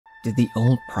Did the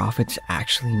old prophets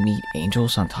actually meet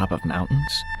angels on top of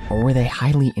mountains? Or were they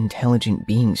highly intelligent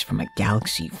beings from a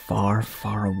galaxy far,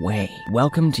 far away?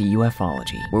 Welcome to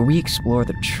UFOlogy, where we explore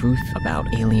the truth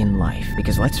about alien life.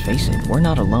 Because let's face it, we're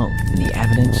not alone, and the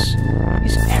evidence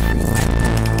is everywhere.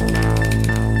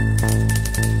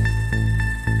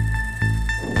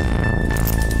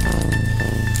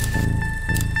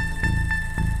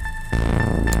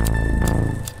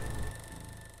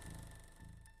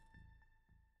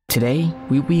 Today,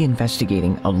 we'll be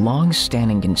investigating a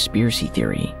long-standing conspiracy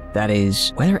theory, that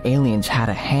is, whether aliens had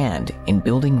a hand in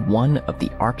building one of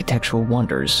the architectural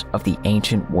wonders of the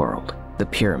ancient world, the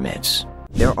pyramids.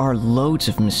 There are loads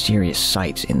of mysterious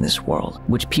sites in this world,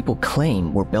 which people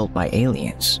claim were built by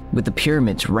aliens, with the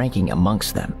pyramids ranking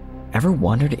amongst them. Ever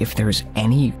wondered if there's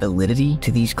any validity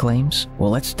to these claims? Well,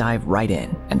 let's dive right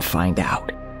in and find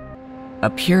out. A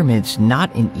pyramid's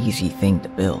not an easy thing to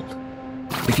build.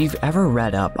 If you've ever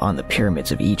read up on the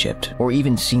pyramids of Egypt, or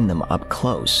even seen them up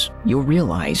close, you'll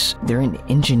realize they're an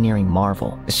engineering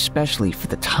marvel, especially for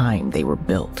the time they were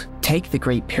built. Take the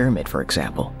Great Pyramid, for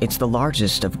example. It's the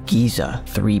largest of Giza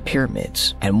 3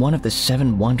 pyramids, and one of the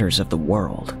 7 wonders of the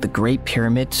world. The Great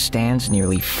Pyramid stands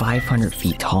nearly 500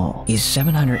 feet tall, is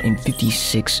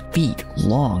 756 feet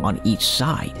long on each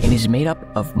side, and is made up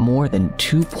of more than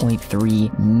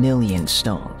 2.3 million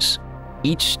stones.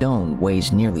 Each stone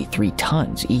weighs nearly 3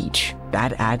 tons each.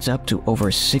 That adds up to over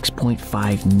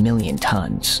 6.5 million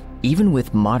tons. Even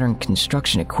with modern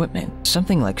construction equipment,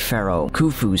 something like Pharaoh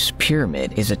Khufu's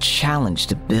pyramid is a challenge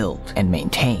to build and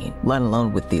maintain, let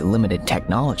alone with the limited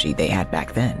technology they had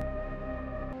back then.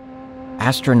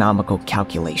 Astronomical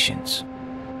calculations.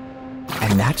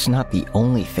 And that's not the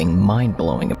only thing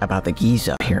mind-blowing about the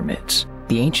Giza pyramids.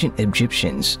 The ancient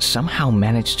Egyptians somehow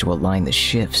managed to align the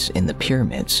shifts in the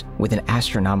pyramids with an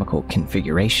astronomical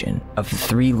configuration of the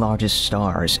 3 largest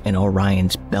stars in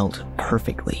Orion's belt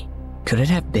perfectly. Could it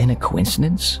have been a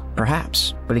coincidence?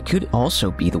 Perhaps, but it could also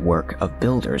be the work of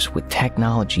builders with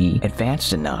technology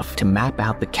advanced enough to map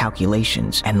out the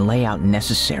calculations and layout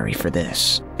necessary for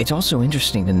this. It's also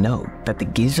interesting to note that the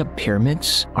Giza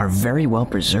pyramids are very well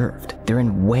preserved. They're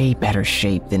in way better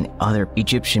shape than other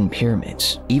Egyptian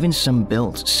pyramids, even some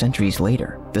built centuries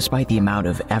later, despite the amount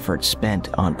of effort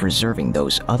spent on preserving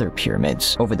those other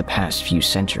pyramids over the past few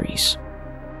centuries.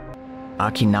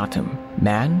 Akhenaten,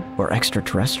 man or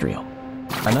extraterrestrial?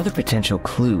 Another potential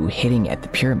clue hinting at the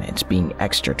pyramids being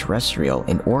extraterrestrial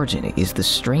in origin is the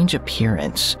strange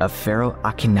appearance of Pharaoh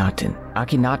Akhenaten.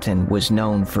 Akhenaten was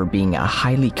known for being a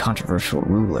highly controversial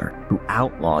ruler who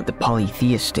outlawed the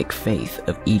polytheistic faith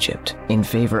of Egypt in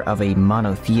favor of a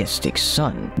monotheistic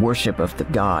sun worship of the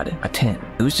god Aten.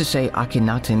 Who's to say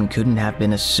Akhenaten couldn't have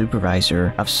been a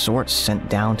supervisor of sorts sent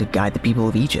down to guide the people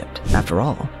of Egypt? After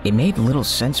all, it made little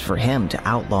sense for him to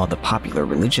outlaw the popular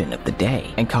religion of the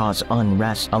day and cause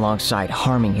unrest alongside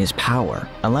harming his power,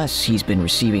 unless he's been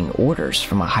receiving orders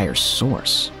from a higher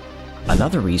source.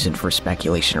 Another reason for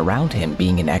speculation around him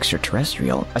being an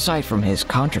extraterrestrial, aside from his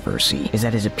controversy, is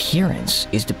that his appearance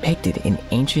is depicted in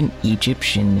ancient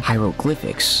Egyptian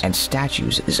hieroglyphics and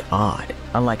statues is odd.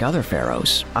 Unlike other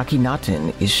pharaohs,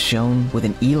 Akhenaten is shown with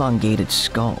an elongated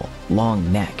skull, long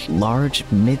neck, large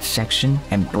midsection,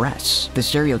 and breasts. The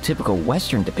stereotypical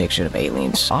Western depiction of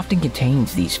aliens often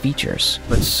contains these features,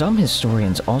 but some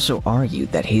historians also argue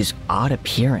that his odd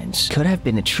appearance could have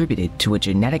been attributed to a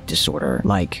genetic disorder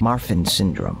like Marfan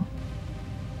syndrome,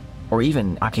 or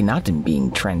even Akhenaten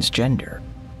being transgender.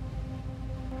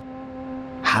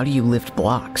 How do you lift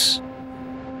blocks?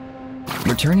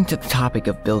 Returning to the topic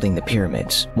of building the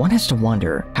pyramids, one has to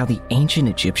wonder how the ancient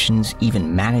Egyptians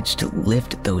even managed to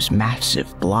lift those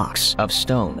massive blocks of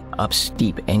stone up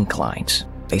steep inclines.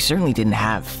 They certainly didn't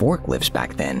have forklifts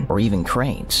back then, or even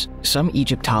cranes. Some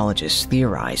Egyptologists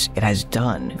theorize it has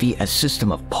done via a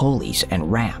system of pulleys and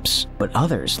ramps, but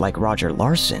others, like Roger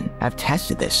Larson, have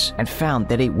tested this and found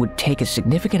that it would take a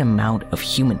significant amount of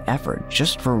human effort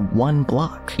just for one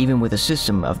block, even with a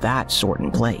system of that sort in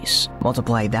place.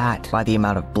 Multiply that by the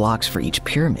amount of blocks for each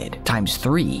pyramid, times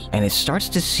 3, and it starts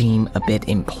to seem a bit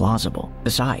implausible.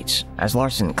 Besides, as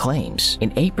Larson claims,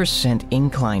 an 8%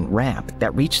 incline ramp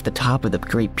that reached the top of the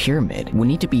Great Pyramid would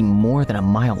need to be more than a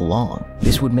mile long.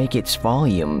 This would make its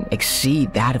volume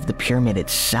exceed that of the pyramid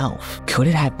itself. Could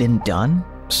it have been done?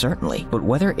 Certainly, but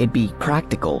whether it be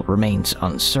practical remains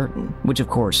uncertain, which of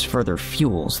course further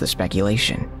fuels the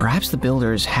speculation. Perhaps the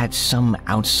builders had some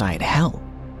outside help.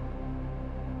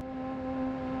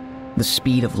 The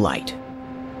speed of light.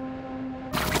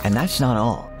 And that's not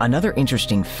all. Another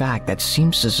interesting fact that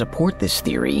seems to support this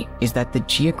theory is that the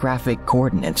geographic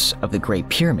coordinates of the Great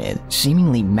Pyramid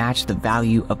seemingly match the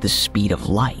value of the speed of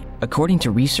light. According to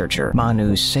researcher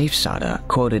Manu Safzada,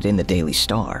 quoted in the Daily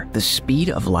Star, the speed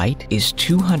of light is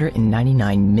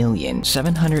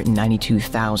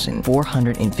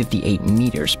 299,792,458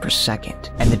 meters per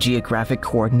second, and the geographic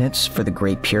coordinates for the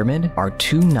Great Pyramid are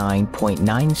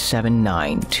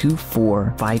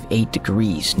 29.9792458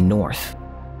 degrees north.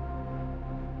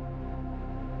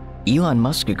 Elon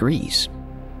Musk agrees.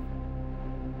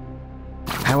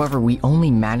 However, we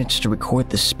only managed to record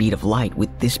the speed of light with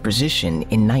this precision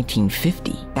in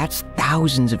 1950. That's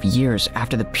thousands of years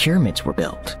after the pyramids were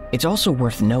built. It's also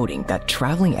worth noting that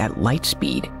traveling at light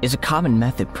speed is a common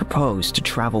method proposed to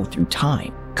travel through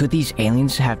time. Could these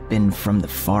aliens have been from the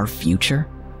far future?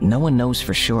 No one knows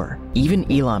for sure.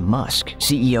 Even Elon Musk,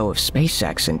 CEO of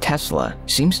SpaceX and Tesla,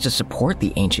 seems to support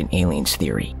the ancient aliens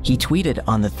theory. He tweeted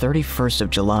on the 31st of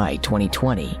July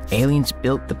 2020, "Aliens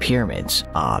built the pyramids,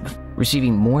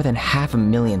 receiving more than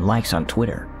 500,000 likes on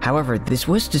Twitter. However, this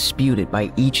was disputed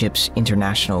by Egypt's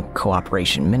International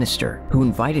Cooperation Minister, who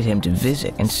invited him to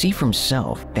visit and see for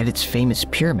himself that its famous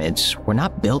pyramids were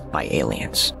not built by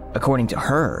aliens. According to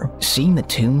her, seeing the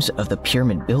tombs of the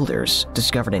pyramid builders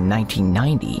discovered in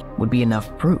 1990 would be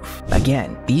enough proof.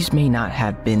 Again, these may not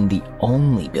have been the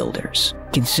only builders.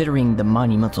 Considering the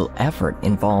monumental effort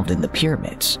involved in the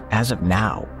pyramids, as of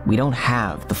now, we don't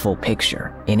have the full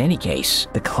picture. In any case,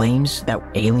 the claims that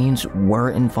aliens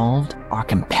were involved are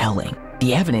compelling.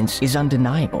 The evidence is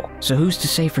undeniable, so who's to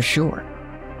say for sure?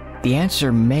 The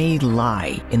answer may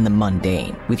lie in the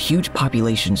mundane, with huge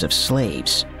populations of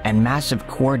slaves and massive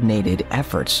coordinated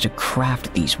efforts to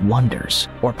craft these wonders,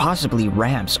 or possibly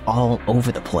ramps all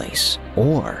over the place.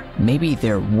 Or maybe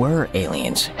there were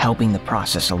aliens helping the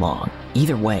process along.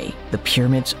 Either way, the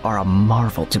pyramids are a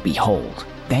marvel to behold.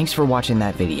 Thanks for watching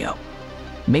that video.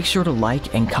 Make sure to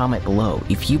like and comment below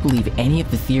if you believe any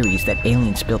of the theories that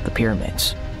aliens built the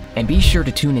pyramids. And be sure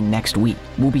to tune in next week.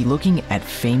 We'll be looking at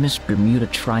famous Bermuda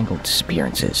Triangle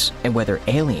disappearances and whether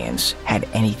aliens had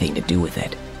anything to do with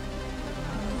it.